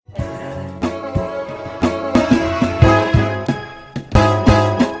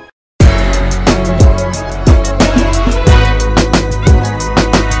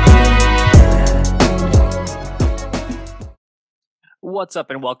What's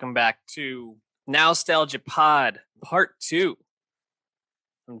up, and welcome back to Nostalgia Pod Part 2.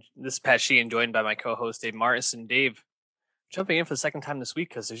 This is Pat Sheehan, joined by my co-host Dave Martis. And Dave, jumping in for the second time this week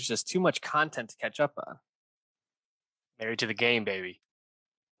because there's just too much content to catch up on. Married to the game, baby.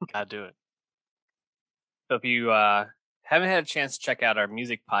 Gotta do it. So if you haven't had a chance to check out our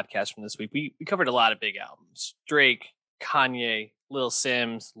music podcast from this week, we covered a lot of big albums. Drake, Kanye, Lil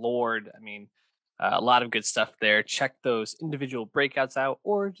Sims, Lorde. A lot of good stuff there. Check those individual breakouts out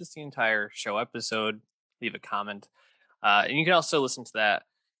or just the entire show episode. Leave a comment. And you can also listen to that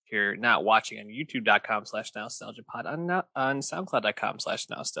if you're not watching on youtube.com/nostalgiapod, on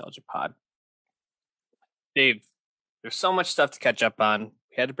soundcloud.com/nostalgiapod. Dave, there's so much stuff to catch up on.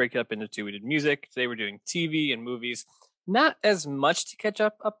 We had to break it up into two. We did music. Today we're doing TV and movies. Not as much to catch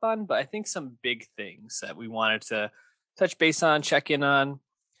up on, but I think some big things that we wanted to touch base on, check in on.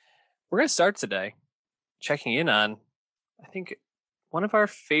 We're going to start today checking in on, I think, one of our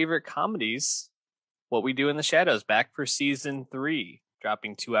favorite comedies, What We Do in the Shadows, back for season 3,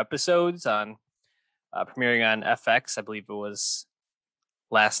 dropping 2 episodes on premiering on FX. I believe it was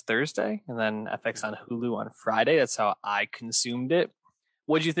last Thursday, and then FX on Hulu on Friday. That's how I consumed it.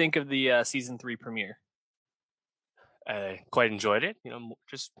 What'd you think of the season 3 premiere? I quite enjoyed it.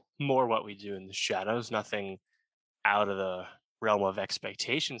 Just more What We Do in the Shadows. Nothing out of the realm of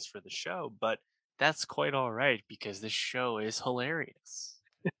expectations for the show, but that's quite all right because this show is hilarious.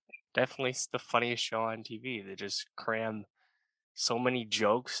 Definitely the funniest show on TV. They just cram so many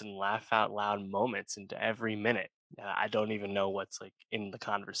jokes and laugh out loud moments into every minute. I don't even know what's like in the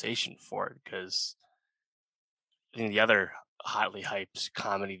conversation for it, because the other hotly hyped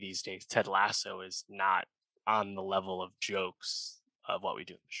comedy these days, Ted Lasso, is not on the level of jokes of What We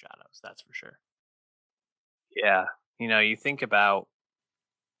Do in the Shadows. That's for sure. Yeah. You think about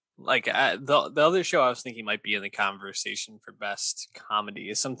the other show I was thinking might be in the conversation for best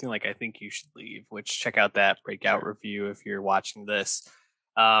comedy is something like I Think You Should Leave, which check out that breakout review if you're watching this.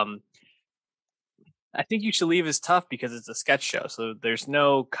 I Think You Should Leave is tough because it's a sketch show, so there's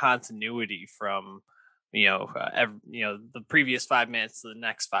no continuity from the previous 5 minutes to the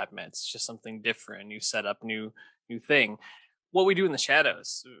next 5 minutes. It's just something different, new setup, new thing. What We Do in the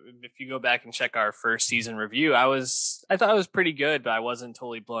Shadows, if you go back and check our first season review, I thought it was pretty good, but I wasn't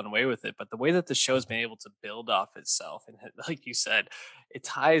totally blown away with it. But the way that the show's been able to build off itself, and like you said, it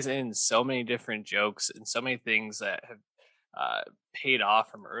ties in so many different jokes and so many things that have paid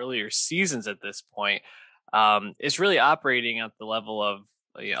off from earlier seasons at this point. It's really operating at the level of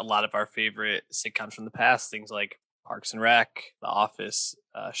a lot of our favorite sitcoms from the past, things like Parks and Rec, The Office,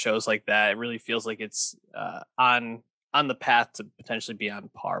 shows like that. It really feels like it's on the path to potentially be on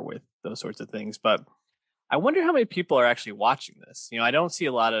par with those sorts of things. But I wonder how many people are actually watching this. I don't see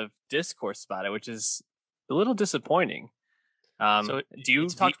a lot of discourse about it, which is a little disappointing. Do you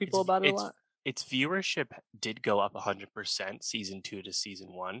talk to people about it a lot? Its viewership did go up 100% season 2 to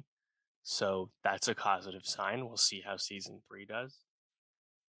season 1. So that's a positive sign. We'll see how season 3 does.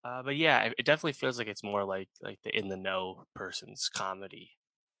 But yeah, it definitely feels like it's more like the in the know person's comedy.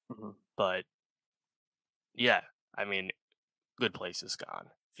 Mm-hmm. But yeah, Good Place is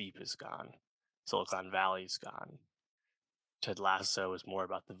gone. Veep is gone. Silicon Valley's gone. Ted Lasso is more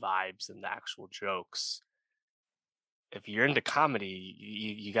about the vibes than the actual jokes. If you're into comedy,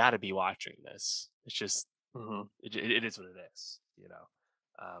 you got to be watching this. It's just, it is what it is,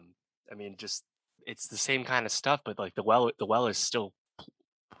 just it's the same kind of stuff, but like the well is still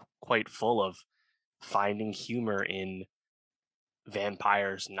quite full of finding humor in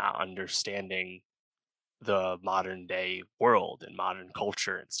vampires not understanding the modern day world and modern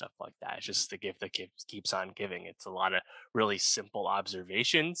culture and stuff like that. It's just the gift that keeps on giving. It's a lot of really simple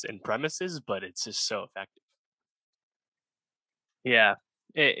observations and premises, but it's just so effective. Yeah,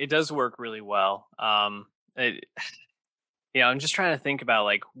 it does work really well. I'm just trying to think about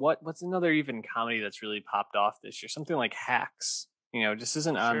like what's another even comedy that's really popped off this year. Something like Hacks, just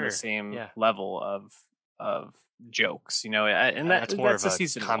isn't on the same level of jokes, and that's more that's of a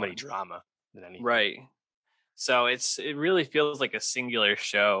season comedy 1 drama than anything. Right. So it really feels like a singular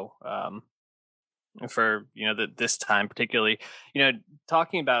show for this time particularly.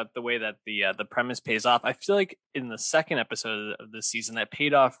 Talking about the way that the premise pays off, I feel like in the second episode of this season that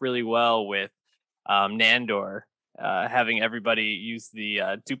paid off really well with Nandor having everybody use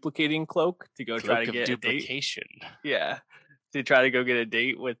the duplicating cloak to go try to get duplication. A date. Yeah, to try to go get a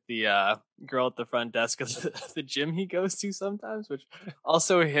date with the girl at the front desk of the gym he goes to sometimes, which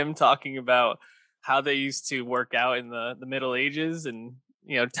also him talking about how they used to work out in the Middle Ages and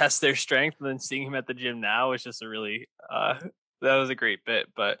test their strength, and then seeing him at the gym now is just a really that was a great bit.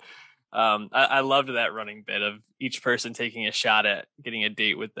 But I loved that running bit of each person taking a shot at getting a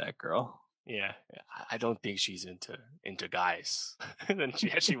date with that girl. Yeah, I don't think she's into guys. And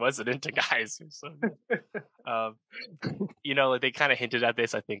she actually wasn't into guys. It was so good. Um, like they kind of hinted at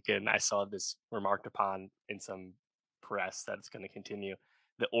this, I think, and I saw this remarked upon in some press that it's going to continue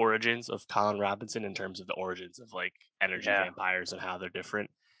the origins of Colin Robinson in terms of the origins of like energy Yeah, vampires and how they're different.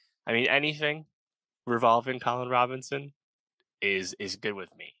 I mean, anything revolving Colin Robinson is good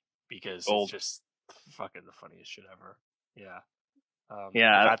with me because it's gold. just fucking the funniest shit ever. Yeah. The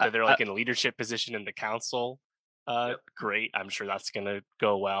Yeah, fact that they're like in a leadership position in the council, yep. great. I'm sure that's gonna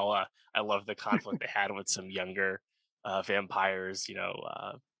go well. I love the conflict they had with some younger vampires.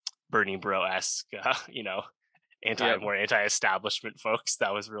 Bernie Bro esque. Yep. More anti-establishment folks.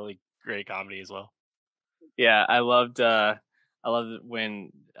 That was really great comedy as well. Yeah, I loved it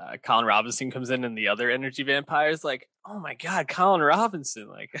when Colin Robinson comes in and the other energy vampires like, oh my god, Colin Robinson,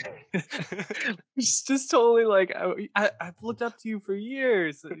 like, just totally like, I've looked up to you for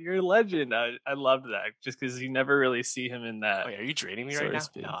years. You're a legend. I loved that just because you never really see him in that Wait, are you draining me right sort of now?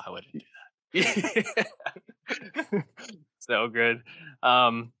 spin. No, I wouldn't do Yeah. So good.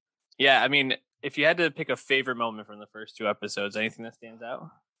 Yeah, I mean, if you had to pick a favorite moment from the first two episodes, anything that stands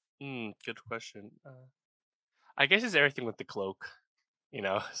out? that. Good question. I guess it's everything with the cloak.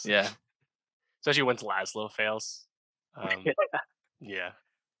 Yeah. Especially once Laszlo fails. Um, yeah.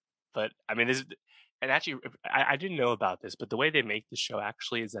 But I mean, and actually, I didn't know about this, but the way they make the show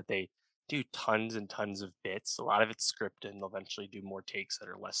actually is that they do tons and tons of bits. A lot of it's scripted, and they'll eventually do more takes that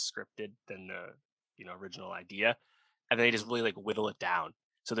are less scripted than the original idea, and they just really like whittle it down.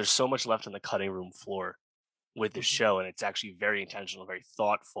 So there's so much left on the cutting room floor with the show, and it's actually very intentional, very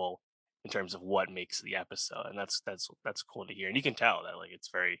thoughtful in terms of what makes the episode, and that's cool to hear. And you can tell that like it's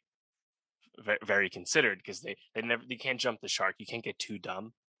very very, very considered because they can't jump the shark. You can't get too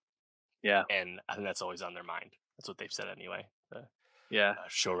dumb, Yeah. and I think that's always on their mind. That's what they've said anyway. The Yeah.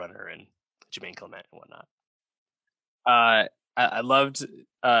 showrunner and Jermaine Clement and whatnot. I loved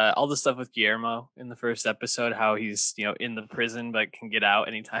all the stuff with Guillermo in the first episode, how he's in the prison but can get out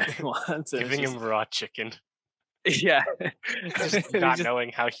anytime he wants. Giving him raw chicken, Yeah, just not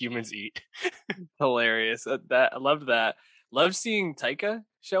knowing how humans eat. Hilarious. That I loved that. Loved seeing Taika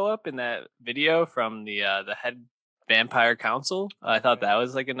show up in that video from the head vampire council. I thought that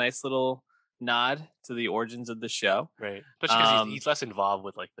was like a nice little nod to the origins of the show. Right, especially because he's less involved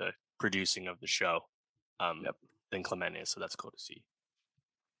with like the producing of the show Yep. than Clement is, so that's cool to see.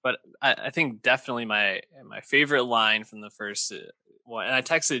 But I think definitely my favorite line from the first one, and I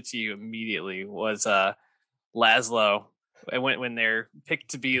texted it to you immediately, was Laszlo, and when they're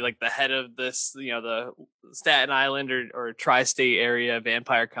picked to be like the head of this, the Staten Island or tri-state area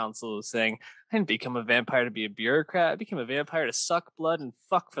vampire council, is saying, I didn't become a vampire to be a bureaucrat. I became a vampire to suck blood and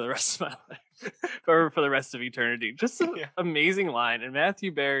fuck for the rest of my life, or for the rest of eternity. Just an amazing line. And Matt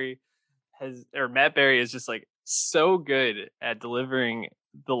Berry is just like so good at delivering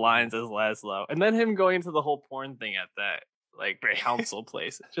the lines as Laszlo, and then him going into the whole porn thing at that like council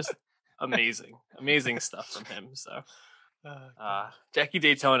place. Just amazing stuff from him. So Jackie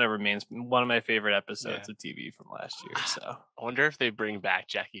Daytona remains one of my favorite episodes of TV from last year. So I wonder if they bring back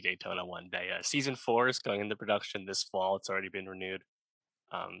Jackie Daytona one day. Season 4 is going into production this fall. It's already been renewed.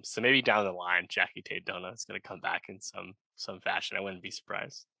 So maybe down the line, Jackie Daytona is going to come back in some fashion. I wouldn't be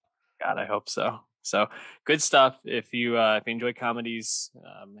surprised. God, I hope so. So good stuff. If you enjoy comedies,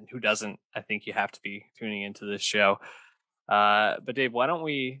 and who doesn't, I think you have to be tuning into this show. But Dave, why don't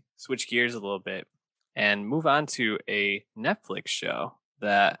we switch gears a little bit and move on to a Netflix show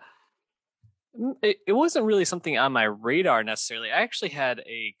that it wasn't really something on my radar necessarily. I actually had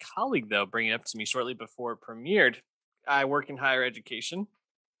a colleague though bring it up to me shortly before it premiered. I work in higher education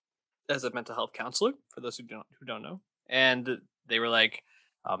as a mental health counselor, for those who don't know, and they were like,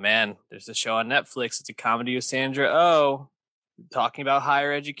 "Oh man, there's a show on Netflix. It's a comedy with Sandra Oh, talking about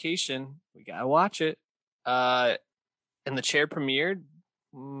higher education. We gotta watch it." And the chair premiered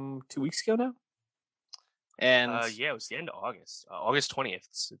 2 weeks ago now. And it was the end of August, August 20th.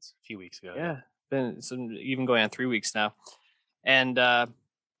 It's a few weeks ago. Yeah, been even going on 3 weeks now. And I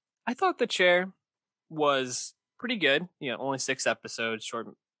thought the chair was pretty good. Only 6 episodes, short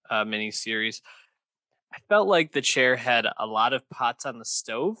mini series. I felt like the chair had a lot of pots on the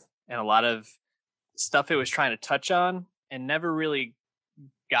stove and a lot of stuff it was trying to touch on, and never really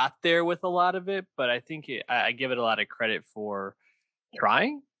got there with a lot of it. But I think I give it a lot of credit for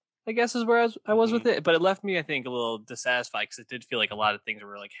trying, I guess, is where I was with it. But it left me, I think, a little dissatisfied because it did feel like a lot of things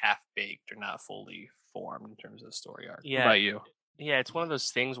were like half baked or not fully formed in terms of story arc. Yeah. What about you? Yeah, it's one of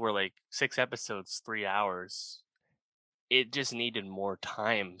those things where like 6 episodes, 3 hours, it just needed more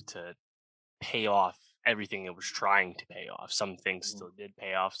time to pay off everything it was trying to pay off. Some things Mhm. still did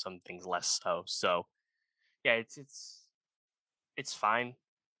pay off, some things less so. So yeah, it's fine.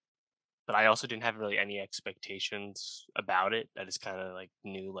 But I also didn't have really any expectations about it. I just kind of like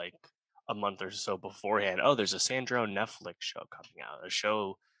knew like a month or so beforehand. Oh, there's a Sandro Netflix show coming out. A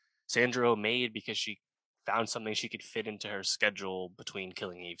show Sandro made because she found something she could fit into her schedule between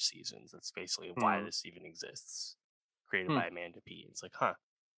Killing Eve seasons. That's basically why Hmm. this even exists. Created Hmm. by Amanda P. It's like, huh,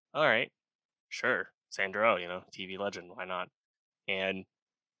 all right, sure, Sandro, TV legend, why not? And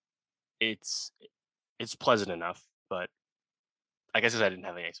it's it's pleasant enough, but I guess 'cause I didn't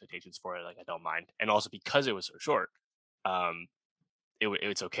have any expectations for it, like I don't mind, and also because it was so short, um,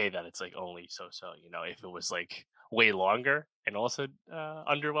 it's okay that it's like only so. If it was like way longer and also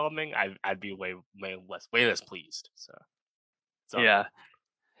underwhelming, I'd be way less pleased. So it's all good.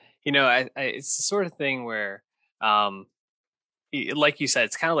 Yeah. It's the sort of thing where, um, like you said,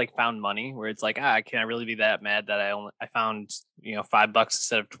 it's kind of like found money, where it's like, can I really be that mad that I found $5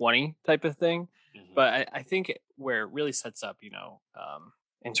 instead of 20 type of thing. Hmm. But I think where it really sets up,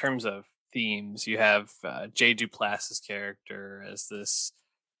 in terms of themes, you have Jay Duplass's character as this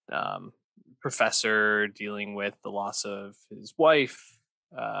um, professor dealing with the loss of his wife,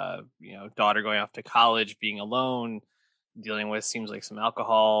 daughter going off to college, being alone, dealing with seems like some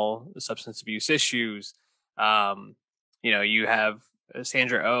alcohol, substance abuse issues. Um, you have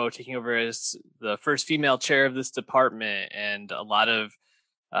Sandra Oh taking over as the first female chair of this department, and uh, a lot of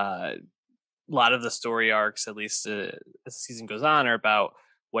the story arcs, at least as the season goes on, are about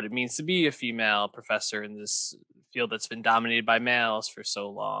what it means to be a female professor in this field that's been dominated by males for so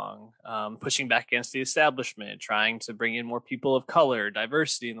long, pushing back against the establishment, trying to bring in more people of color,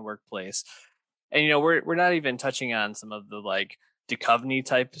 diversity in the workplace. And we're not even touching on some of the like Duchovny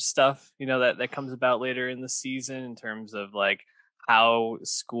type stuff, that comes about later in the season in terms of like how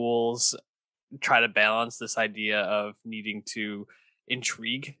schools try to balance this idea of needing to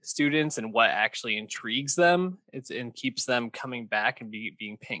intrigue students and what actually intrigues them. And keeps them coming back and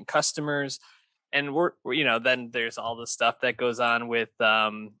being paying customers. And then there's all the stuff that goes on with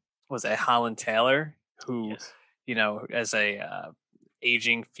was it Holland Taylor, who Yes. as a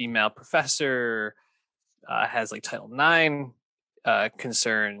aging female professor, has like Title IX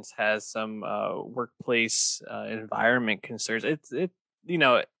concerns, has some workplace environment concerns. you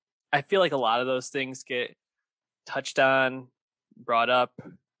know, I feel like a lot of those things get touched on, brought up,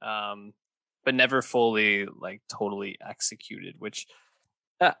 um, but never fully like totally executed. Which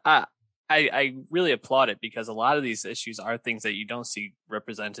uh, I I really applaud it, because a lot of these issues are things that you don't see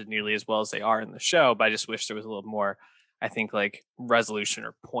represented nearly as well as they are in the show. But I just wish there was a little more, I think, like resolution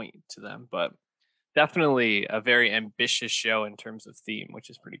or point to them. But definitely a very ambitious show in terms of theme, which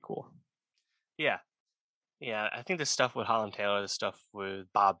is pretty cool. Yeah. Yeah. I think the stuff with Holland Taylor, the stuff with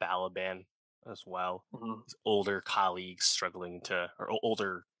Bob Balaban as well, Mhm. his older colleagues struggling to, or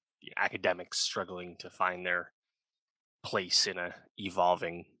older academics struggling to find their place in a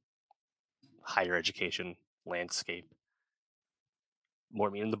evolving higher education landscape. More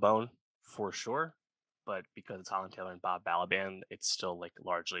meat in the bone for sure, but because it's Holland Taylor and Bob Balaban, it's still like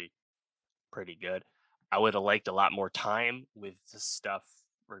largely pretty good. I would have liked a lot more time with the stuff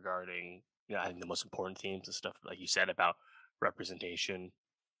regarding, I think the most important themes, the stuff like you said about representation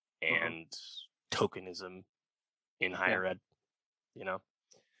Mhm. and tokenism in Yeah. higher ed, you know,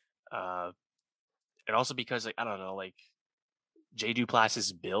 uh, and also because like I don't know, like Jay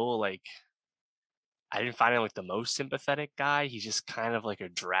Duplass's Bill, like I didn't find him like the most sympathetic guy. He's just kind of like a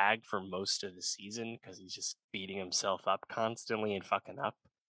drag for most of the season because he's just beating himself up constantly and fucking up.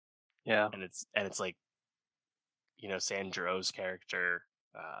 Yeah. And it's like, Sandro's character,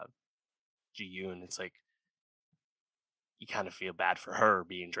 uh Ji Yoon, it's like you kind of feel bad for her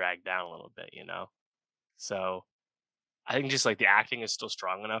being dragged down a little bit. So I think just like the acting is still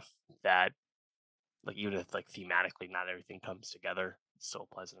strong enough that like even if like thematically not everything comes together, it's still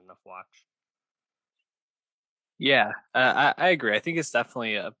a pleasant enough watch. Yeah, I agree. I think it's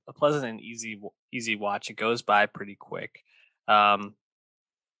definitely a pleasant and easy watch. It goes by pretty quick. Um,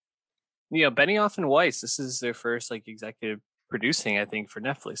 Benioff and Weiss. This is their first like executive producing, I think, for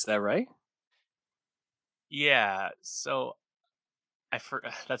Netflix. Is that right? Yeah, so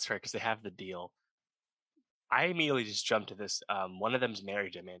that's right because they have the deal. I immediately just jumped to this. One of them's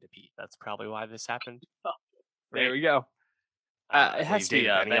married to Amanda P. That's probably why this happened, Oh, there right? we go. I It believe has to be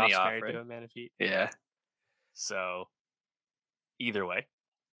David Benioff's Benioff, married to right? Amanda P. Yeah. Yeah, So either way,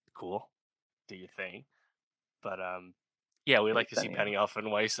 cool. Do your thing. But yeah, we like to see Benioff. Benioff and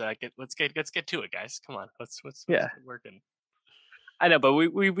Weiss. Let's get to it, guys. Come on, let's Yeah. get working. I know, but we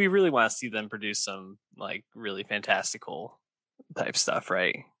really want to see them produce some like really fantastical type stuff,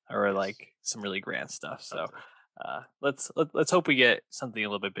 right? Or Yes, like some really grand stuff. So something. let's hope we get something a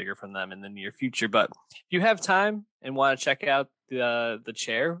little bit bigger from them in the near future. But if you have time and want to check out the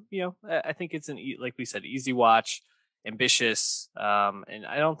chair, I think it's like we said, easy watch, ambitious, and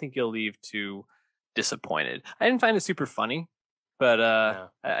I don't think you'll leave too disappointed. I didn't find it super funny, but No.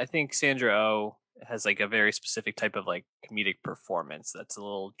 I think Sandra Oh has like a very specific type of like comedic performance that's a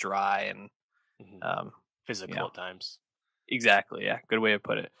little dry and Hmm. um, you Physical know at times. exactly, yeah, good way to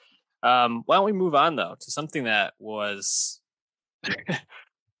put it. Why don't we move on though to something that was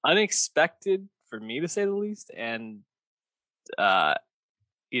unexpected for me to say the least, and uh,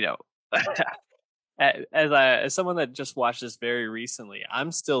 you know, as someone that just watched this very recently,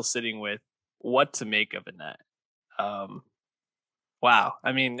 I'm still sitting with what to make of Annette. Um, wow,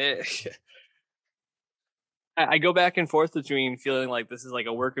 I mean, I go back and forth between feeling like this is like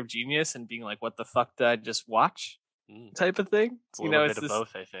a work of genius and being like, what the fuck did I just watch? Mm. Type of thing. It's a little It's bit of this,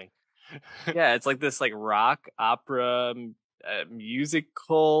 both, I think. yeah, it's like this like rock opera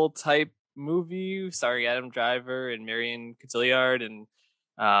musical type movie starring Adam Driver and Marion Cotillard, and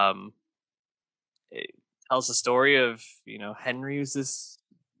um, it tells the story of Henry, who's this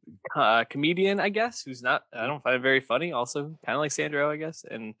comedian, I guess, who's not. I Mhm. don't find it very funny. Also, kind of like Sandro, I guess,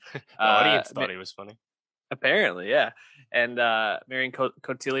 and The uh, audience thought he was funny. apparently, yeah, and Marion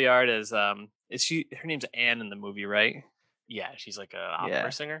Cotillard is she? Her name's Anne in the movie, right? Yeah, she's like a opera Yeah,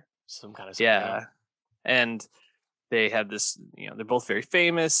 singer, some kind of soprano. yeah, and they have this. They're both very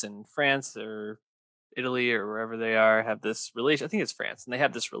famous in France or Italy or wherever they are. Have this relation. I think it's France, and they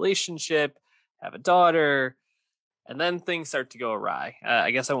have this relationship. Have a daughter, and then things start to go awry.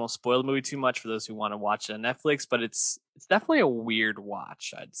 I guess I won't spoil the movie too much for those who want to watch it on Netflix, but it's definitely a weird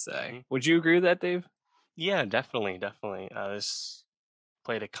watch. I'd say. Hmm. Would you agree with that, Dave? Yeah, definitely, definitely. This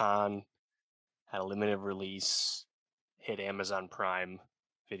played at Con, had a limited release, hit Amazon Prime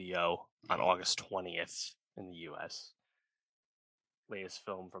Video on August 20th in the US. Latest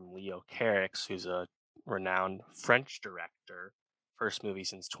film from Leo Carax, who's a renowned French director. First movie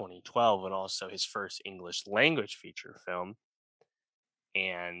since 2012, and also his first English language feature film.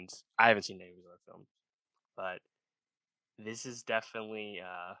 And I haven't seen any of his other films, but this is definitely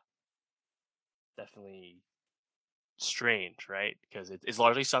strange, right? Because it's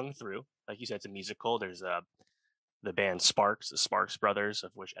largely sung through. Like you said, it's a musical. There's the band Sparks, the Sparks Brothers,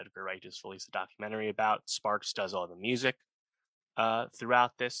 of which Edgar Wright just released a documentary about. Sparks does all the music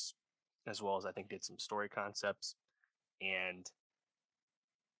throughout this, as well as I think did some story concepts. And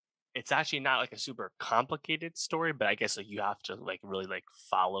it's actually not like a super complicated story, but I guess like you have to like really like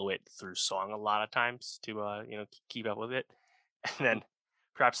follow it through song a lot of times to keep up with it. And then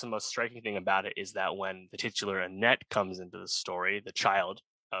perhaps the most striking thing about it is that when the titular Annette comes into the story, the child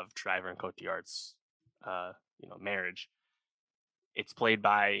of Driver and Cotillard's marriage, Annette's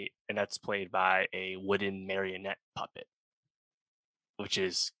played by a wooden marionette puppet, which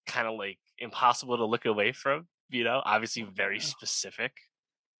is kind of like impossible to look away from, obviously very specific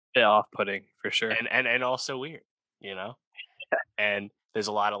Bit off-putting for sure. and also weird, you know? And there's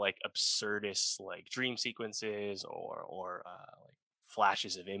a lot of like absurdist like dream sequences or like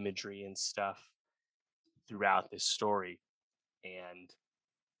flashes of imagery and stuff throughout this story, and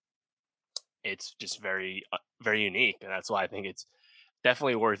it's just very unique, and that's why I think it's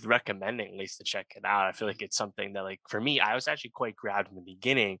definitely worth recommending at least to check it out. I feel like it's something that, like, for me, I was actually quite grabbed in the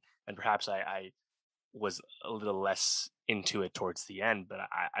beginning, and perhaps I was a little less into it towards the end, but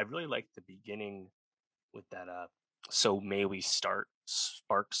I really liked the beginning with that "So May We Start"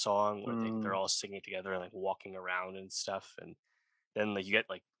 Spark song where they're Mm, all singing together and like walking around and stuff, and then like you get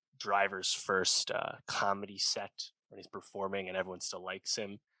like Driver's first comedy set when he's performing and everyone still likes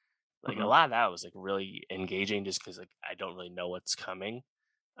him. Like a mhm. lot of that was like really engaging just because like I don't really know what's coming.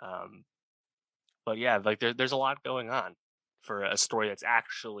 Um, but yeah, like there's a lot going on for a story that's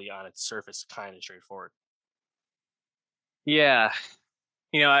actually on its surface kind of straightforward. Yeah,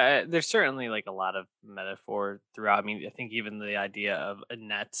 there's certainly like a lot of metaphor throughout. I mean, I think even the idea of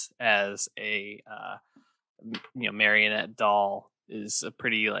Annette as a marionette doll is a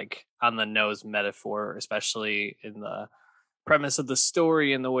pretty like on the nose metaphor, especially in the premise of the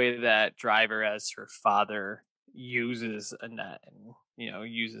story and the way that Driver as her father uses Annette and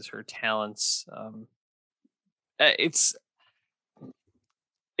uses her talents.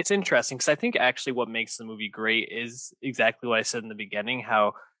 It's interesting because I think actually what makes the movie great is exactly what I said in the beginning,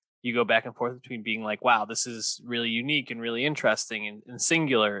 how you go back and forth between being like, wow, this is really unique and really interesting and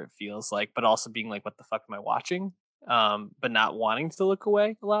singular, it feels like, but also being like, what the fuck am I watching? But not wanting to look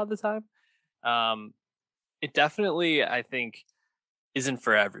away a lot of the time. Um, it definitely, I think, isn't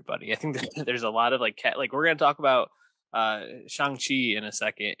for everybody. I think that there's a lot of like we're gonna talk about Shang-Chi in a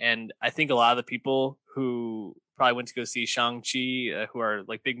second, and I think a lot of the people who probably went to go see Shang-Chi, who are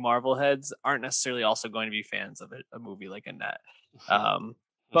like big Marvel heads, aren't necessarily also going to be fans of a movie like Annette. Um,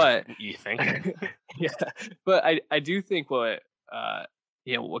 but You think? yeah, but I do think what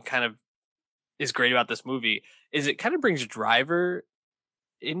what kind of is great about this movie is it kind of brings Driver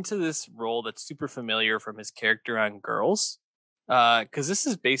into this role that's super familiar from his character on Girls. Because this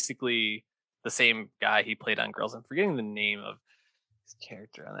is basically the same guy he played on Girls. I'm forgetting the name of his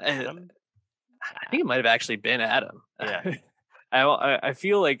character on that. Adam? I think it might have actually been Adam. Yeah. I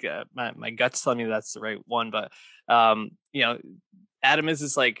feel like my guts tell me that's the right one, but Adam is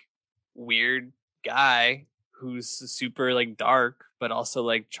this like weird guy who's super like dark, but also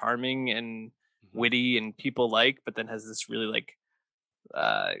like charming and Mhm. witty and people like, but then has this really like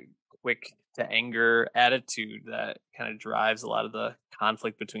uh, quick to anger attitude that kind of drives a lot of the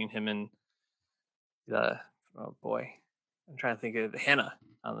conflict between him and the oh boy, I'm trying to think of Hannah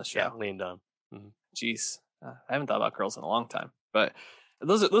on the Yeah, show. leaned on. Mhm. Jeez, I haven't thought about Girls in a long time, but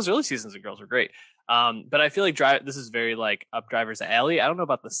those early seasons of Girls were great. But I feel like this is very like up Driver's alley. I don't know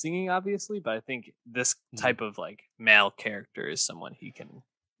about the singing, obviously, but I think this Mhm. type of like male character is someone he can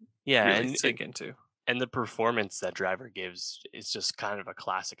Yeah, really and, sink into. and the performance that Driver gives is just kind of a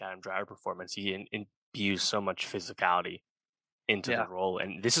classic Adam Driver performance. He imbues so much physicality into the Yeah, role,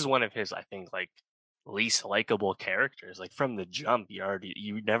 and this is one of his, I think, like least likable characters. Like from the jump,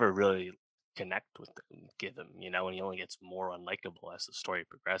 you never really connect with him, give him, and he only gets more unlikable as the story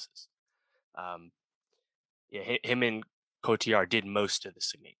progresses. Um, yeah, him and Cotillard did most of the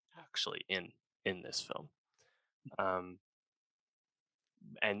singing actually in this film. Um,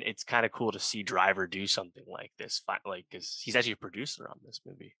 and it's kind of cool to see Driver do something like this, like because he's actually a producer on this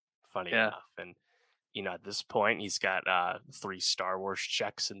movie. Funny yeah, enough, and at this point, he's got 3 Star Wars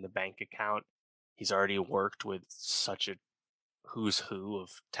checks in the bank account. He's already worked with such a who's who of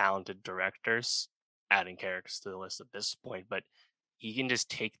talented directors, adding characters to the list at this point. But he can just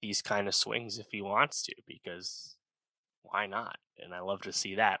take these kind of swings if he wants to, because why not? And I love to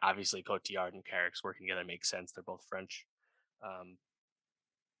see that. Obviously, Cotillard and Carrick's working together makes sense. They're both French. Um,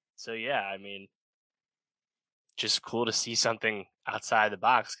 so yeah, I mean, just cool to see something outside the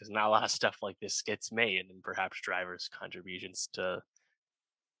box because not a lot of stuff like this gets made, and perhaps Driver's contributions to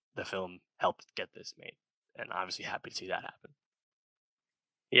the film helped get this made. And obviously, happy to see that happen.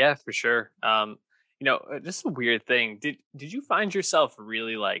 yeah, for sure. Just a weird thing. Did you find yourself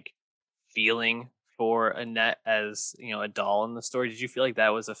really like feeling for Annette as a doll in the story? Did you feel like that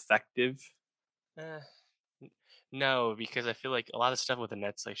was effective? Eh, no, because I feel like a lot of stuff with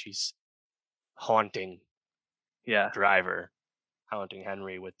Annette's like she's haunting Yeah, Driver, haunting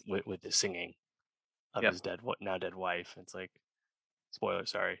Henry with the singing of yep, his now dead wife. It's like spoiler,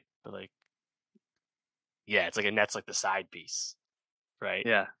 sorry, but like yeah, it's like Annette's like the side piece, right?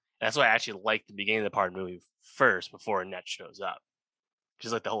 yeah, That's why I actually like the beginning of the part of the movie first before Annette shows up.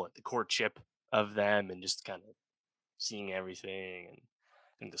 Just like the whole the courtship of them and just kind of seeing everything, and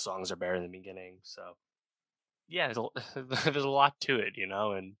I think the songs are better in the beginning. So yeah, there's a lot to it,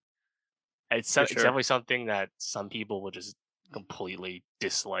 and for it's sure. definitely something that some people will just completely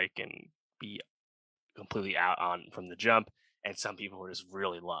dislike and be completely out on from the jump, and some people will just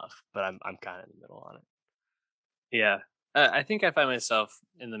really love. But I'm kind of in the middle on it. Yeah, I think I find myself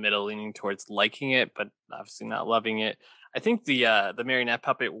in the middle, leaning towards liking it, but obviously not loving it. I think the marionette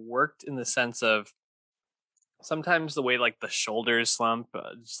puppet worked in the sense of sometimes the way like the shoulders slump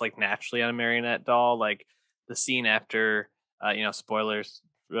just like naturally on a marionette doll, like the scene after spoilers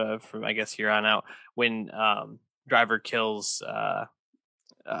from I guess here on out when Driver kills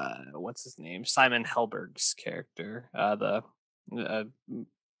what's his name, Simon Helberg's character, the uh,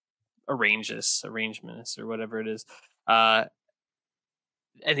 arrangementist or whatever it is, uh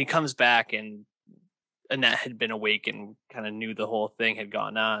and he comes back and Annette had been awake and kind of knew the whole thing had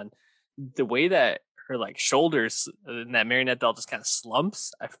gone on. The way that her like shoulders and that marionette doll just kind of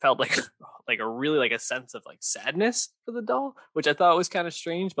slumps, I felt like like a really like a sense of like sadness for the doll, which I thought was kind of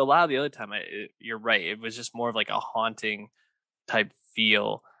strange. But a lot of the other time, you're right, it was just more of like a haunting type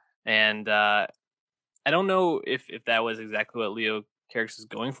feel. And I don't know if that was exactly what Leo Carrick is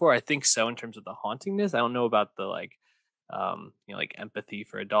going for. I think so in terms of the hauntingness. I don't know about the like like empathy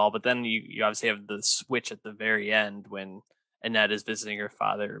for a doll. But then you obviously have the switch at the very end when Annette is visiting her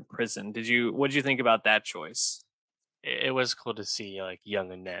father in prison. What did you think about that choice? It was cool to see like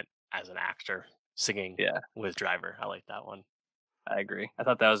young Annette as an actor singing Yeah, with Driver. I like that one. I agree. I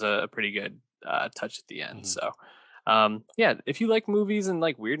thought that was a pretty good touch at the end. Hmm. So yeah, if you like movies and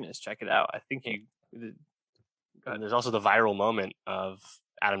like weirdness, check it out. I think And there's also the viral moment of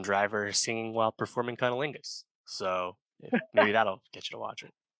Adam Driver singing while performing cunnilingus. So maybe that'll get you to watch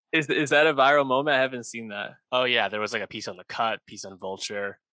it. Is that a viral moment? I haven't seen that. Oh yeah, there was like a piece on The Cut, piece on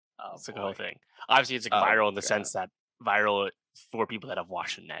Vulture. Oh, It's like a boy. whole thing. Obviously, it's like Oh, viral in the God. sense that viral for people that have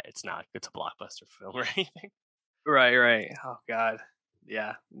watched the net. It's a blockbuster film or anything. Right. Oh, God.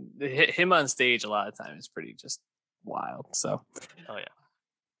 Yeah. Him on stage a lot of times is pretty just wild. So, Oh yeah.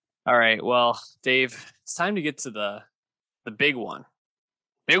 all right. Well, Dave, it's time to get to the big one.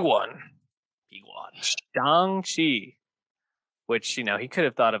 Big one. Big one. Shang-Chi. Which, you know, he could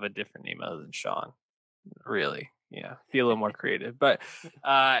have thought of a different name other than Sean. Really. Yeah. Be a little more creative. But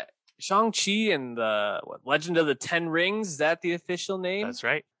Shang-Chi and the Legend of the Ten Rings, is that the official name? That's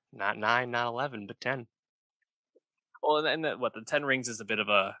right. Not 9, not 11, but 10. Well, and the Ten Rings is a bit of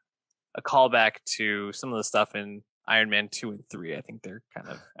a callback to some of the stuff in Iron Man 2 and 3. I think they're kind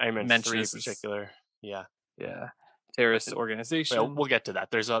of Iron Man 3 in particular. Yeah. Terrorist organization. Well, we'll get to that.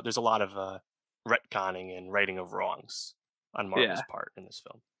 There's a lot of retconning and righting of wrongs on Marvel's part in this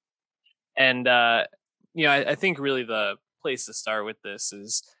film. And you know, I think really the place to start with this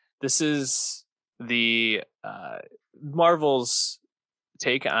is the Marvel's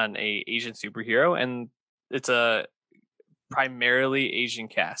take on a Asian superhero, and it's a primarily Asian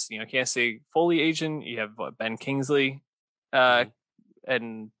cast. You know, can't say fully Asian. You have Ben Kingsley, and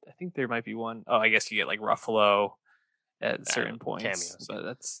I think there might be one. Oh, I guess you get like Ruffalo at certain points. Cameos. But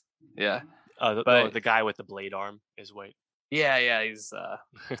that's the guy with the blade arm is white. Yeah, he's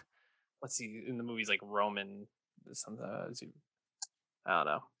what's he in the movies like Roman something? I don't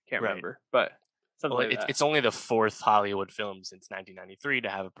know, can't remember, but something like that. It's only the fourth Hollywood film since 1993 to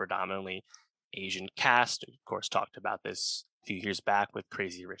have a predominantly Asian cast. Of course, talked about this a few years back with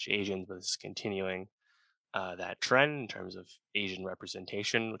Crazy Rich Asians, but this is continuing that trend in terms of Asian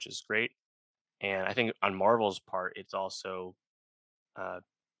representation, which is great. And I think on Marvel's part, it's also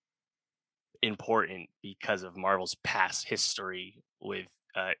important because of Marvel's past history with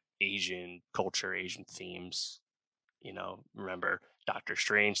Asian culture, Asian themes. You know, remember Doctor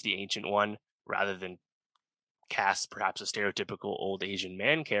Strange, the Ancient One, rather than cast perhaps a stereotypical old Asian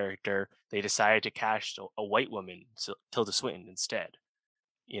man character, they decided to cast a white woman, Tilda Swinton, instead.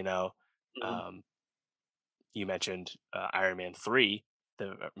 You know, you mentioned Iron Man 3,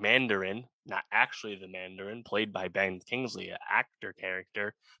 the Mandarin, not actually the Mandarin, played by Ben Kingsley, an actor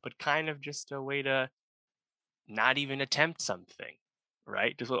character, but kind of just a way to not even attempt something,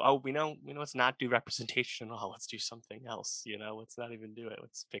 right? Just we know let's not do representation at all. Let's do something else. You know, let's not even do it.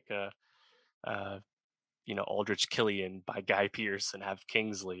 Let's pick a Aldrich Killian by Guy Pearce and have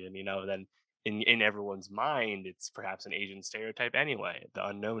Kingsley, and then in everyone's mind it's perhaps an Asian stereotype anyway, the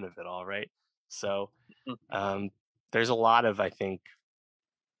unknown of it all, right? So there's a lot of, I think,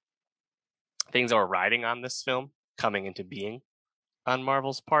 things that are riding on this film coming into being on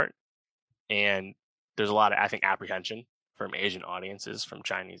Marvel's part, and there's a lot of, I think, apprehension from Asian audiences, from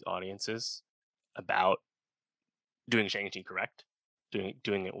Chinese audiences, about doing Shang-Chi correct,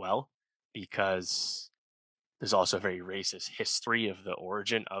 doing it well, because there's also a very racist history of the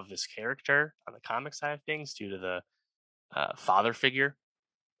origin of this character on the comic side of things, due to the father figure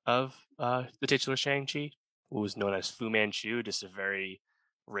of the titular Shang-Chi, who was known as Fu Manchu, just a very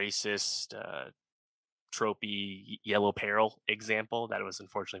racist, tropey yellow peril example that was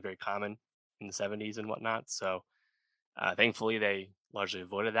unfortunately very common in the 70s and whatnot. So thankfully they largely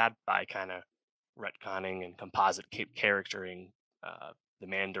avoided that by kind of retconning and composite charactering the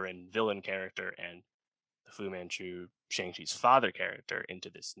Mandarin villain character and the Fu Manchu Shang-Chi's father character into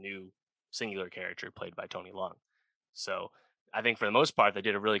this new singular character played by Tony Leung. So I think for the most part they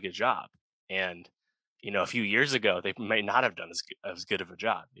did a really good job. And a few years ago they may not have done as good of a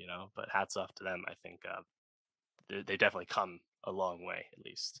job, but hats off to them. I think they definitely come a long way, at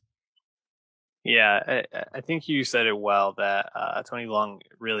least. Yeah, I think you said it well, that Tony Leung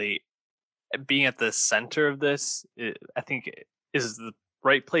really being at the center of this, I think is the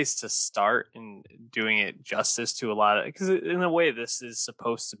right place to start in doing it justice to a lot of, because in a way this is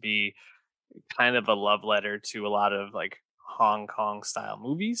supposed to be kind of a love letter to a lot of like Hong Kong style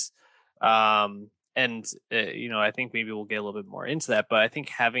movies. And I think maybe we'll get a little bit more into that, but I think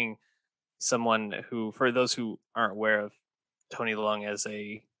having someone who, for those who aren't aware of Tony Leung as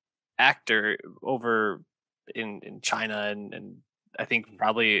a actor over in China, and I think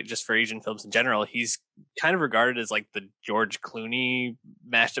probably just for Asian films in general, he's kind of regarded as like the George Clooney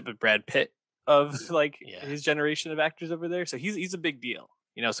mashed up with Brad Pitt of like his generation of actors over there. So he's a big deal,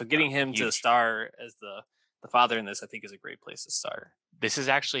 so getting him to star as the father in this, I think, is a great place to start. This is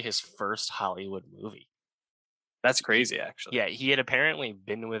actually his first Hollywood movie. That's He, crazy, actually. yeah, he had apparently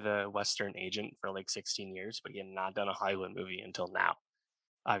been with a Western agent for like 16 years, but he had not done a Hollywood movie until now.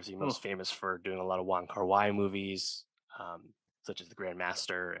 Obviously, Hmm. most famous for doing a lot of Wong Kar-wai movies, such as The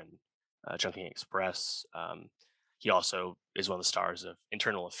Grandmaster and Chungking Express. He also is one of the stars of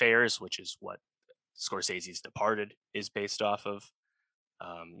Internal Affairs, which is what Scorsese's Departed is based off of.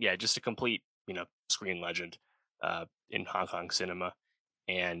 Yeah, just a complete, screen legend in Hong Kong cinema,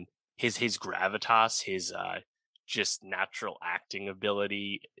 and his gravitas, his just natural acting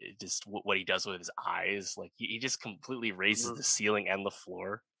ability, just what he does with his eyes, like he just completely raises Mhm. the ceiling and the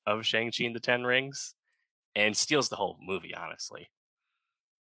floor of Shang-Chi and the Ten Rings, and steals the whole movie. Honestly,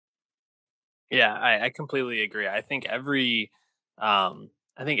 Yeah, I completely agree. I think every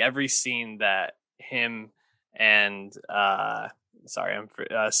scene that him and Simon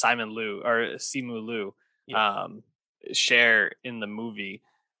Liu or Simu Liu yeah, um share in the movie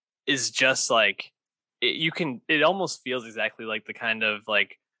is just like it almost feels exactly like the kind of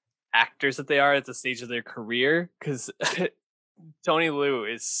like actors that they are at the stage of their career, because Tony Liu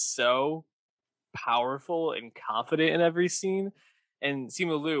is so powerful and confident in every scene. And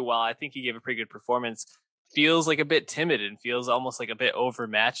Simu Liu, while I think he gave a pretty good performance, feels like a bit timid and feels almost like a bit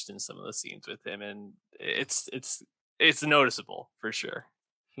overmatched in some of the scenes with him. And it's noticeable for sure.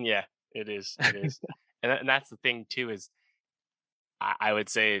 yeah, it is, and that's the thing too is I would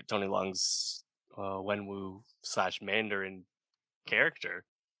say Tony Leung's Wenwu slash Mandarin character,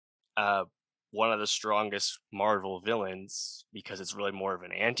 uh, one of the strongest Marvel villains because it's really more of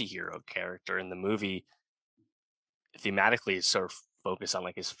an anti-hero character in the movie. Thematically, is sort of focused on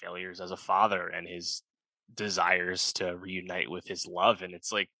like his failures as a father and his desires to reunite with his love, and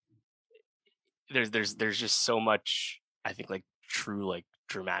it's like there's just so much, I think, like true like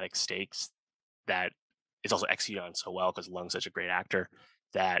dramatic stakes that is also executed on so well because Lung's such a great actor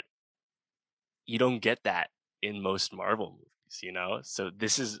that you don't get that in most Marvel movies, So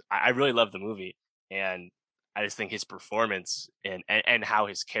this is I really love the movie, and I just think his performance and how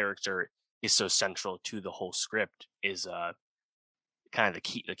his character is so central to the whole script is kind of the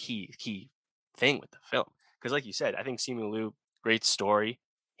key thing with the film. Because like you said, I think Simu Liu, great story,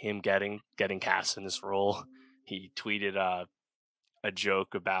 him getting cast in this role. He tweeted a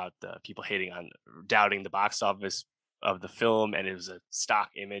joke about people hating on doubting the box office of the film, and it was a stock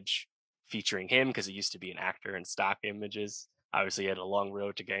image featuring him because he used to be an actor in stock images. Obviously, he had a long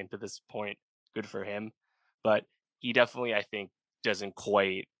road to getting to this point. Good for him, but he definitely, I think, doesn't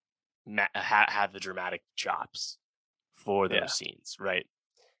quite have the dramatic chops for those Yeah. scenes, right?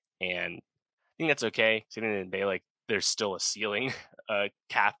 And I think that's okay. So at the end of the day, like there's still a ceiling,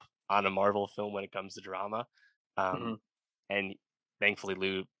 cap on a Marvel film when it comes to drama. Hmm. Um, and thankfully,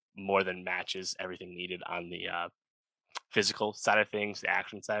 Lou more than matches everything needed on the physical side of things, the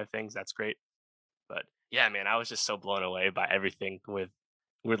action side of things. That's great. But yeah, man, I was just so blown away by everything with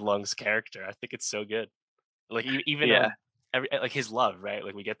Lung's character. I think it's so good. Like even Yeah. like his love, right?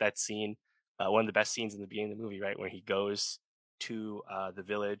 Like we get that scene, one of the best scenes in the beginning of the movie, right, where he goes to the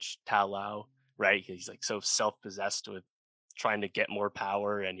village Ta Lao, right? He's like so self-possessed with trying to get more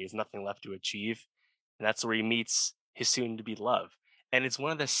power, and he has nothing left to achieve, and that's where he meets his soon-to-be love. And it's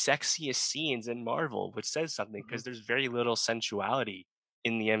one of the sexiest scenes in Marvel, which says something Mhm. because there's very little sensuality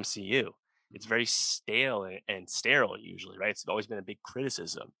in the MCU. It's very stale and sterile usually, right? It's always been a big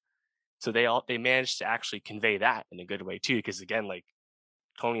criticism, so they managed to actually convey that in a good way too, because again, like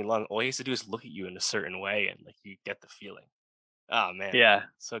Tony Lung, all he has to do is look at you in a certain way, and like you get the feeling. Oh man, Yeah.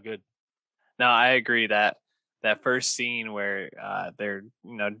 so good. No, I agree that that first scene where they're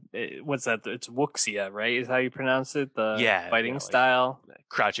what's that? It's Wuxia, right? Is how you pronounce it? The Yeah, fighting like style.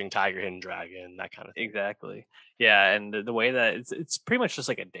 Crouching Tiger, Hidden Dragon, that kind of thing. Exactly. Yeah, and the way that it's pretty much just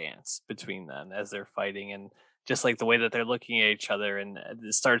like a dance between them as they're fighting, and just like the way that they're looking at each other, and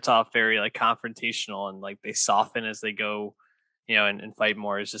it starts off very like confrontational, and like they soften as they go, and fight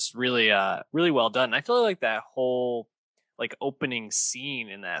more, is just really really well done. I feel like that whole like opening scene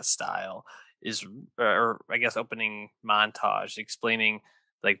in that style is, or I guess opening montage explaining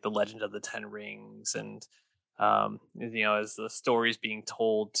like the legend of the Ten Rings, and as the stories being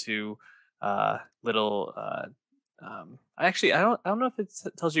told to little I don't know if it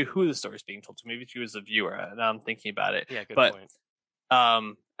tells you who the story is being told to. Maybe it's you as a viewer. Now I'm thinking about it, Yeah, good but point.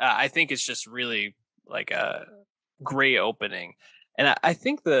 I think it's just really like a great opening, and I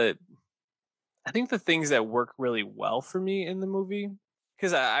think the things that work really well for me in the movie,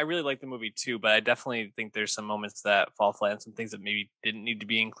 because I really like the movie too, but I definitely think there's some moments that fall flat and some things that maybe didn't need to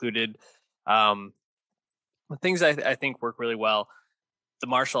be included. Um, the things I think work really well, the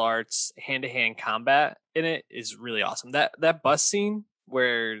martial arts hand-to-hand combat in it is really awesome. That bus scene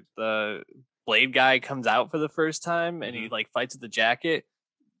where Blade guy comes out for the first time and he Hmm. like fights with the jacket,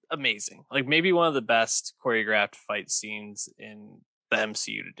 amazing. Like maybe one of the best choreographed fight scenes in the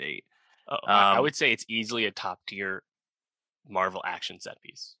MCU to date. Oh, I Um, would say it's easily a top tier Marvel action set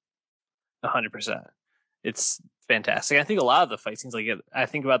piece. 100%. It's fantastic. I think a lot of the fight scenes, like I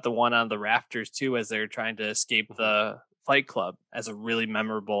think about the one on the rafters too, as they're trying to escape Hmm. the Fight Club, as a really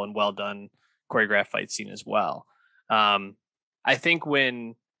memorable and well done choreographed fight scene as well. Um, I think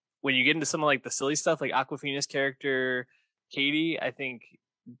when you get into some of like the silly stuff, like Aquafina's character Katie, I think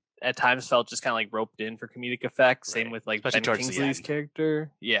at times felt just kind of like roped in for comedic effect. Same Right, with like especially Ben towards the Kingsley's end.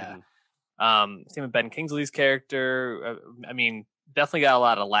 character. Yeah. Hmm. Same with Ben Kingsley's character. I mean, definitely got a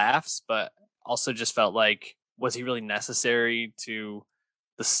lot of laughs, but also just felt like, was he really necessary to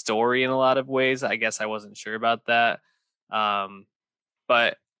the story in a lot of ways? I guess I wasn't sure about that. Um,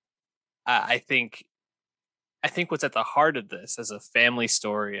 but I think what's at the heart of this as a family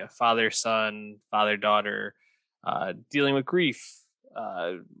story, a father son, father daughter, dealing with grief,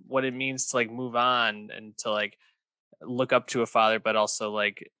 what it means to like move on and to like look up to a father, but also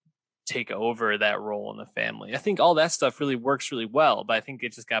like take over that role in the family. I think all that stuff really works really well, but I think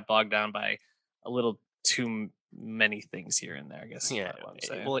it just got bogged down by a little too many things here and there, I guess is Yeah, probably what I'm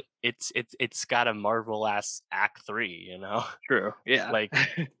saying. well, it's got a Marvel ass Act 3, you know. True. Yeah. Like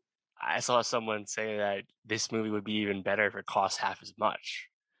I saw someone say that this movie would be even better if it cost half as much.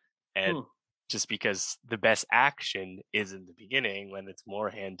 And Hmm. just because the best action is in the beginning when it's more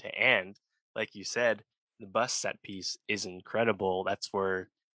hand to hand, like you said, the bus set piece is incredible. That's where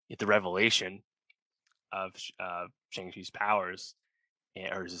the revelation of Shang-Chi's powers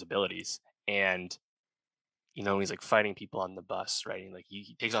or his abilities. And, he's like fighting people on the bus, right? And like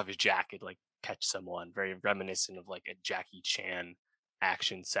he takes off his jacket, like catch someone, very reminiscent of like a Jackie Chan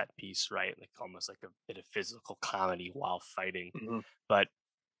action set piece, right? Like almost like a bit of physical comedy while fighting. Mhm. But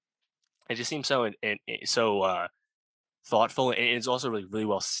it just seems so so thoughtful, and it's also really really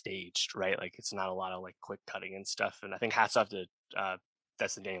well staged, right? Like it's not a lot of like quick cutting and stuff. And I think hats off to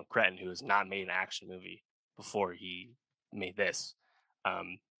Destin Daniel Cretton, who has not made an action movie before he made this.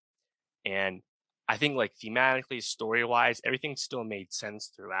 Um, and I think like thematically, story wise, everything still made sense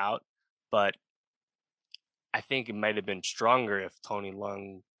throughout. But I think it might have been stronger if Tony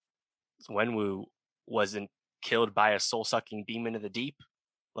Lung Wenwu wasn't killed by a soul sucking demon of the deep.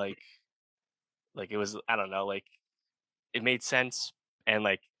 Like it was, I don't know, like it made sense. And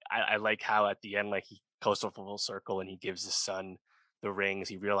like I like how at the end, like he goes to full circle and he gives his son the rings.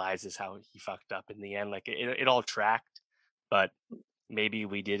 He realizes how he fucked up in the end. Like it all tracked, but maybe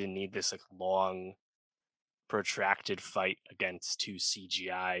we didn't need this like long, protracted fight against two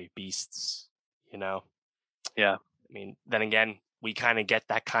CGI beasts. You know, Yeah. I mean, then again, we kind of get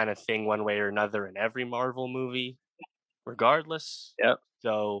that kind of thing one way or another in every Marvel movie, regardless. Yep.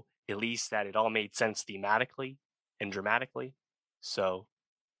 So at least that it all made sense thematically and dramatically. So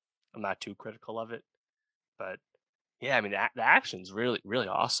I'm not too critical of it, but yeah, I mean the action's really really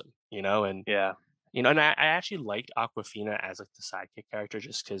awesome, and Yeah. and I actually liked Aquafina as like the sidekick character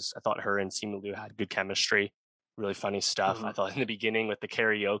just because I thought her and Simu Liu had good chemistry, really funny stuff. I Mhm. thought in the beginning with the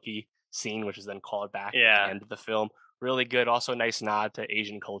karaoke scene, which is then called back at the Yeah. end of the film, really good. Also, a nice nod to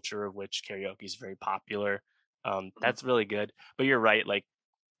Asian culture, of which karaoke is very popular. Mhm. That's really good. But you're right, like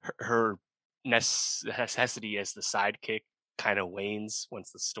her necessity as the sidekick kind of wanes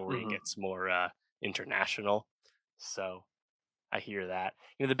once the story Mhm. gets more international. So I hear that.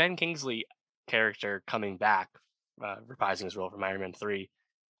 The Ben Kingsley character coming back, reprising his role from Iron Man 3,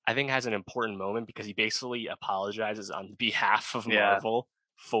 I think has an important moment because he basically apologizes on behalf of Yeah. Marvel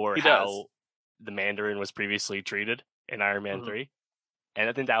for He does. how the Mandarin was previously treated in Iron Man Mhm. 3. And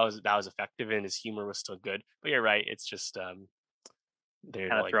I think that was effective and his humor was still good. But you're right, it's just there to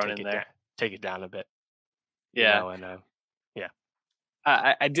Kind of like thrown in there. take it down a bit, Yeah. and yeah.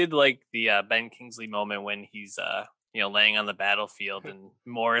 I did like the Ben Kingsley moment when he's laying on the battlefield and The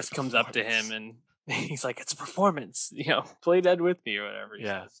Morris comes up to him performance. and he's like, "It's a performance, play dead with me," or whatever he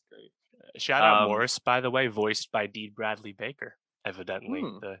Yeah. says. Great. Shout out Um, Morris, by the way, voiced by D. Bradley Baker, evidently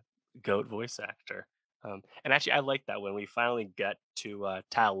hmm, the goat voice actor. And actually, I like that when we finally get to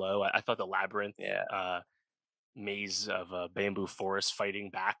Ta Lo. I thought the labyrinth yeah. maze of a bamboo forest fighting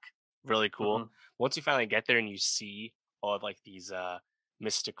back really cool. Hmm. Once you finally get there and you see all of like these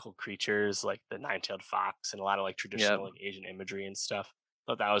mystical creatures, like the nine-tailed fox, and a lot of like Yep. traditional like Asian imagery and stuff,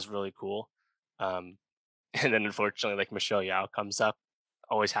 thought that was really cool. Um, and then unfortunately, like Michelle Yao comes up.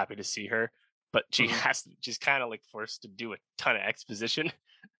 Always happy to see her, but she Hmm. she's kind of like forced to do a ton of exposition.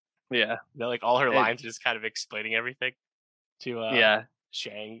 Yeah. Like all her It. lines are just kind of explaining everything to Yeah.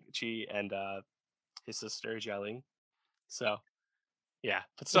 Shang Chi and his sister Jialing. So Yeah,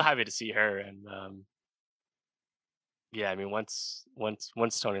 but still happy to see her. And yeah, I mean, once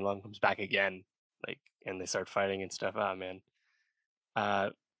Tony Long comes back again, like, and they start fighting and stuff. Oh man. Uh,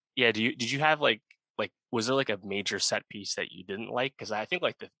 yeah. Did you have like was there like a major set piece that you didn't like? Because I think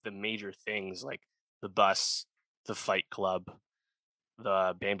like the major things like the bus, the fight club,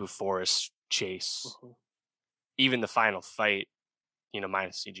 the bamboo forest chase, Mhm. even the final fight,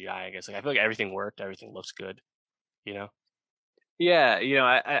 minus CGI, I guess. Like I feel like everything worked, everything looks good, you know? Yeah,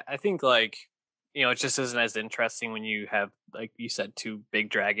 I think like it just isn't as interesting when you have, like you said, two big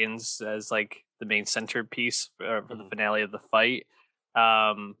dragons as like the main centerpiece for the Hmm. finale of the fight.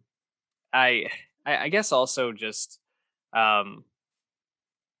 Um, I I guess also just um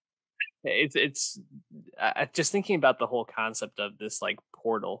it's just thinking about the whole concept of this like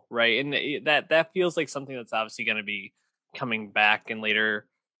portal, right? And that feels like something that's obviously going to be coming back in later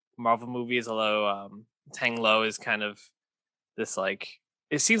Marvel movies. Although Tang Lo is kind of this like,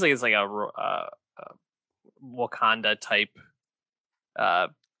 it seems like it's like a Wakanda type uh,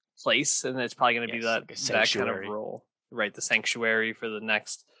 place, and it's probably going to be Yes, that like a that kind of sanctuary. role, right? The sanctuary for the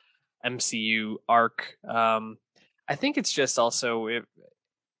next MCU arc. I think it's just also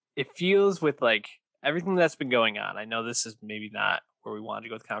it feels with like everything that's been going on. I know this is maybe not where we wanted to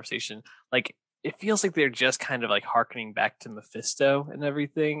go with the conversation. Like it feels like they're just kind of like harkening back to Mephisto and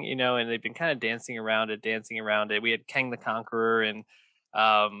everything, and they've been kind of dancing around it. We had Kang the Conqueror and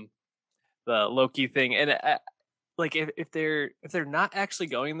um the Loki thing, and like if they're not actually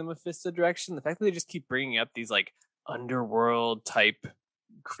going the Mephisto direction, the fact that they just keep bringing up these like underworld type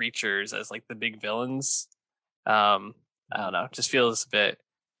creatures as like the big villains, um, I don't Mhm. know, just feels a bit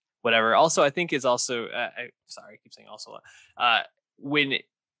whatever. Also, I think is also sorry, I keep saying also when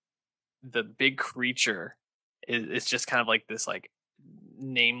the big creature is just kind of like this like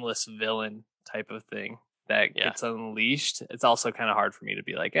nameless villain type of thing that Yeah, gets unleashed. It's also kind of hard for me to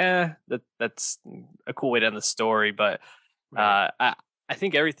be like, that's a cool way to end the story. But right. I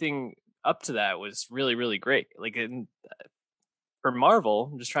think everything up to that was really really great. Like for Marvel,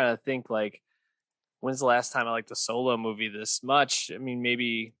 I'm just trying to think like when's the last time I liked a solo movie this much? I mean,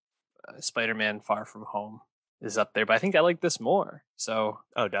 maybe Spider-Man: Far From Home is up there, but I think I like this more. So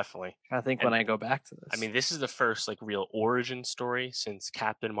Oh, definitely. I think when And I go back to I this. mean, this is the first like real origin story since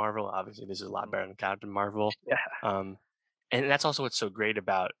Captain Marvel. Obviously, this is a lot Mhm. better than Captain Marvel. Yeah. Um, and that's also what's so great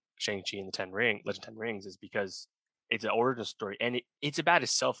about Shang-Chi and the Legend of Ten Rings is because it's an origin story and it's about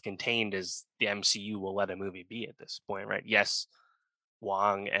as self-contained as the MCU will let a movie be at this point, right? Yes,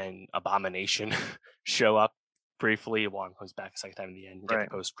 Wong and Abomination show up briefly. Wong comes back a second time in the end. You get the Right.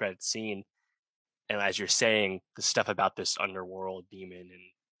 post-credit scene, and as you're saying, the stuff about this underworld demon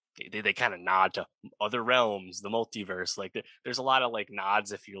and they kind of nod to other realms, the multiverse. Like there's a lot of like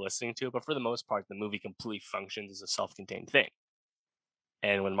nods if you're listening to it, but for the most part, the movie completely functions as a self-contained thing.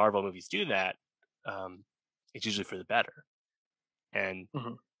 And when Marvel movies do that, um, it's usually for the better. And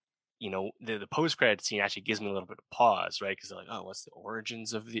Mhm. the post credit scene actually gives me a little bit of pause, right? Because they're like, oh, what's the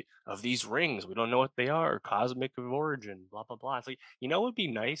origins of these rings? We don't know what they are, cosmic of origin, blah blah blah. It's like, it would be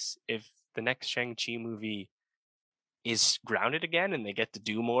nice if the next Shang Chi movie is grounded again and they get to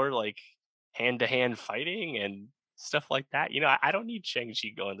do more like hand to hand fighting and stuff like that. I don't need Shang Chi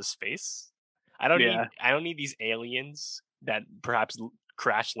going to space. Yeah. I don't need these aliens that perhaps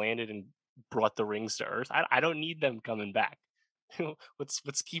crash landed and brought the rings to Earth. I don't need them coming back.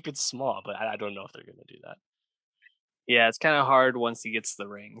 Let's keep it small, but I don't know if they're gonna do that. Yeah, it's kind of hard once he gets the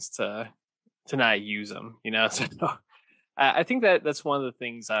rings to not use them. So I think that's one of the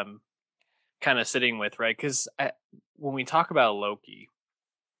things I'm kind of sitting with, right? Because when we talk about Loki,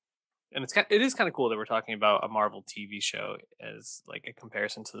 and it is kind of cool that we're talking about a Marvel TV show as like a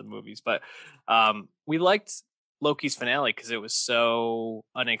comparison to the movies, but we liked Loki's finale because it was so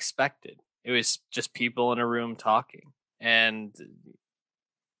unexpected. It was just people in a room talking, and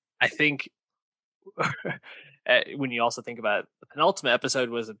I think when you also think about it, the penultimate episode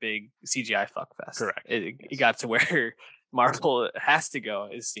was a big CGI fuckfest. Correct. It Yes. got to where Marvel has to go,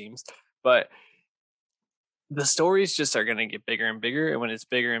 it seems, but the stories just are going to get bigger and bigger, and when it's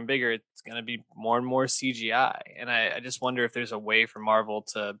bigger and bigger, it's going to be more and more CGI. And I just wonder if there's a way for Marvel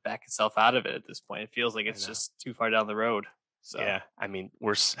to back itself out of it at this point. It feels like I it's know. just too far down the road. So Yeah. I mean,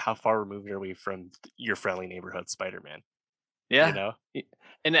 how far removed are we from your friendly neighborhood Spider-Man? You yeah. know?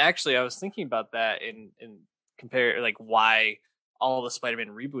 And actually, I was thinking about that in compare like why all the Spider-Man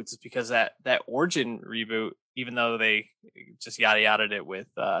reboots is because that origin reboot, even though they just yada yada it with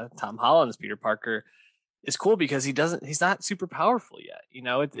Tom Holland's Peter Parker, is cool because he's not super powerful yet. It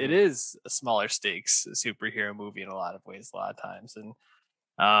Mhm. is a smaller stakes superhero movie in a lot of ways, a lot of times, and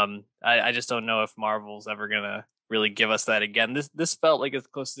I just don't know if Marvel's ever gonna really give us that again. This felt like as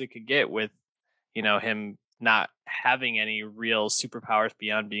close as it could get with, him not having any real superpowers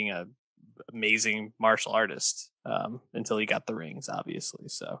beyond being a amazing martial artist until he got the rings, obviously.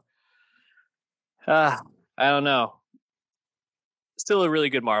 So, I don't know. Still a really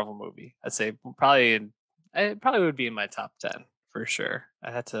good Marvel movie. I'd say it probably would be in my top 10 for sure.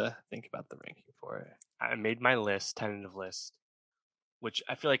 I had to think about the ranking for it. I made my tentative list, which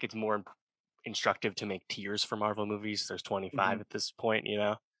I feel like it's more instructive to make tiers for Marvel movies. There's 25 Mhm. at this point,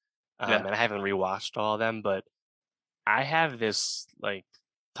 Yeah. and I haven't rewatched all of them, but I have this like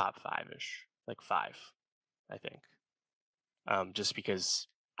top five-ish, like five, I think. Just because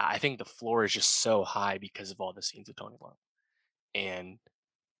I think the floor is just so high because of all the scenes of Tony Leung and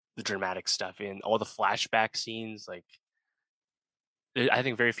the dramatic stuff and all the flashback scenes. Like, I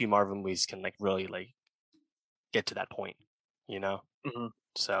think very few Marvel movies can like really like get to that point, you know. Mhm.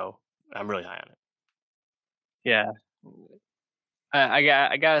 So I'm really high on it. Yeah.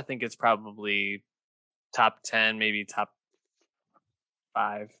 I gotta think it's probably top 10, maybe top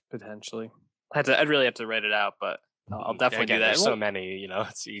 5 potentially. I'd really have to write it out, but I'll definitely do Again, that. there's so many,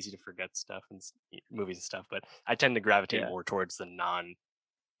 it's easy to forget stuff and movies and stuff, but I tend to gravitate Yeah. more towards the non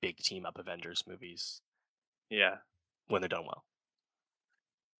big team up Avengers movies Yeah. when they're done well.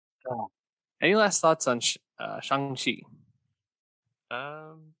 Oh. Any last thoughts on Shang-Chi?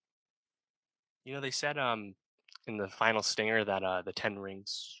 Um, they said in the final stinger that the Ten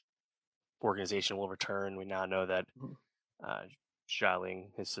Rings organization will return. We now know that Mhm.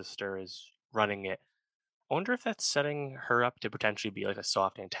 Xialing, his sister, is running it. I wonder if that's setting her up to potentially be like a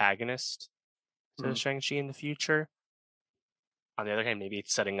soft antagonist to Mhm. Shang-Chi in the future. On the other hand, maybe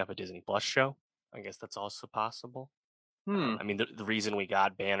it's setting up a Disney Plus show. I guess that's also possible. Hmm. I mean, the reason we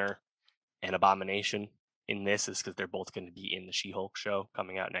got Banner and Abomination in this is because they're both going to be in the She-Hulk show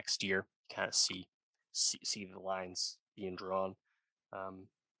coming out next year. Kind of see the lines being drawn. Um,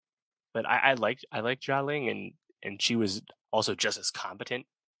 but I like Jia Ling, and she was also just as competent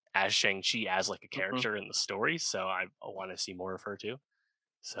as Shang-Chi as like a Mhm. character in the story. So I want to see more of her too. An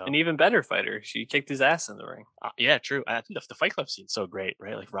So even better fighter. She kicked his ass in the ring. yeah, true. I think the Fight Club scene's so great,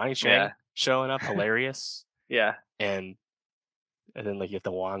 right? Like Ronnie Yeah. Chang showing up, hilarious, Yeah. and then like you have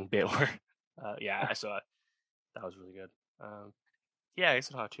the Wong bit where, yeah, I saw it. That was really good. Um, yeah, I guess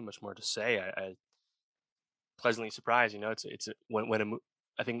I don't have too much more to say. I pleasantly surprised.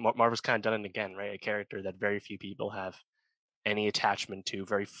 I think Marvel's kind of done it again, right? A character that very few people have any attachment to,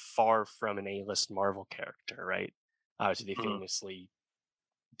 very far from an A-list Marvel character, right? Obviously, they Mhm. famously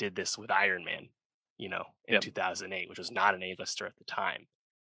did this with Iron Man, in Yep. 2008, which was not an A-lister at the time,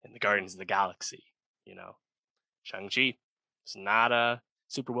 and the Guardians of the Galaxy, you know, Shang-Chi is not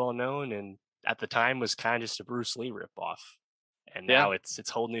super well known, and at the time was kind of just a Bruce Lee ripoff, and Yeah. now it's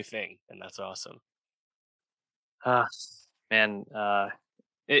a whole new thing, and that's awesome. Ah, man,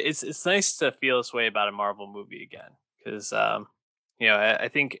 it's nice to feel this way about a Marvel movie again because I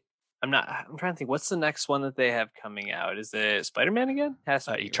think I'm trying to think what's the next one that they have coming out. Is it Spider-Man again? Has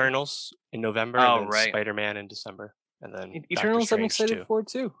to be, right? Eternals in November, and Oh, then right. Spider-Man in December, and then Doctor Eternals I'm Strange excited too. for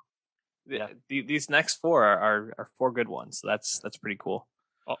too. Yeah. These next four are four good ones. So that's pretty cool.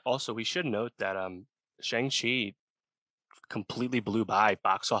 Also, we should note that Shang-Chi completely blew by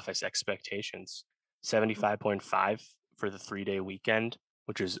box office expectations. 75.5 for the 3-day weekend,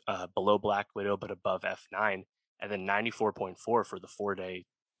 which is below Black Widow but above F9, and then 94.4 for the 4-day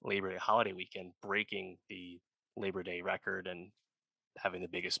Labor Day holiday weekend, breaking the Labor Day record and having the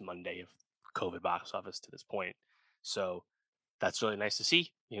biggest Monday of COVID box office to this point. So that's really nice to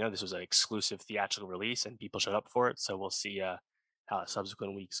see. This was an exclusive theatrical release and people showed up for it. So we'll see how the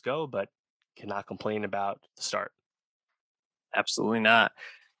subsequent weeks go, but cannot complain about the start. Absolutely not.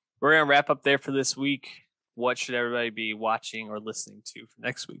 We're gonna wrap up there for this week. What should everybody be watching or listening to for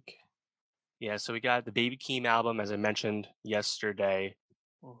next week? Yeah, so we got the Baby Keem album, as I mentioned yesterday.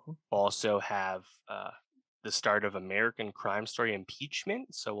 Mhm. Also have the start of American Crime Story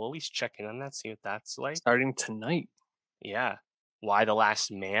Impeachment. So we'll at least check in on that, see what that's like. Starting tonight. Yeah. Why the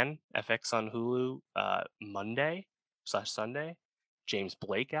Last Man, FX on Hulu, Monday/Sunday. James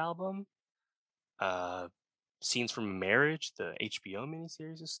Blake album. Uh, Scenes from a Marriage, the HBO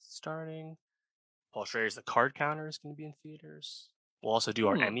miniseries is starting. Paul Schrader's The Card Counter is going to be in theaters. We'll also do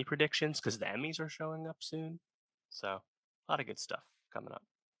our Hmm. Emmy predictions because the Emmys are showing up soon. So a lot of good stuff coming up.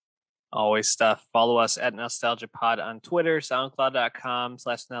 Always stuff. Follow us at NostalgiaPod on Twitter,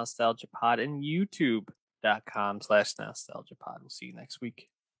 SoundCloud.com/NostalgiaPod, and YouTube.com/NostalgiaPod. We'll see you next week.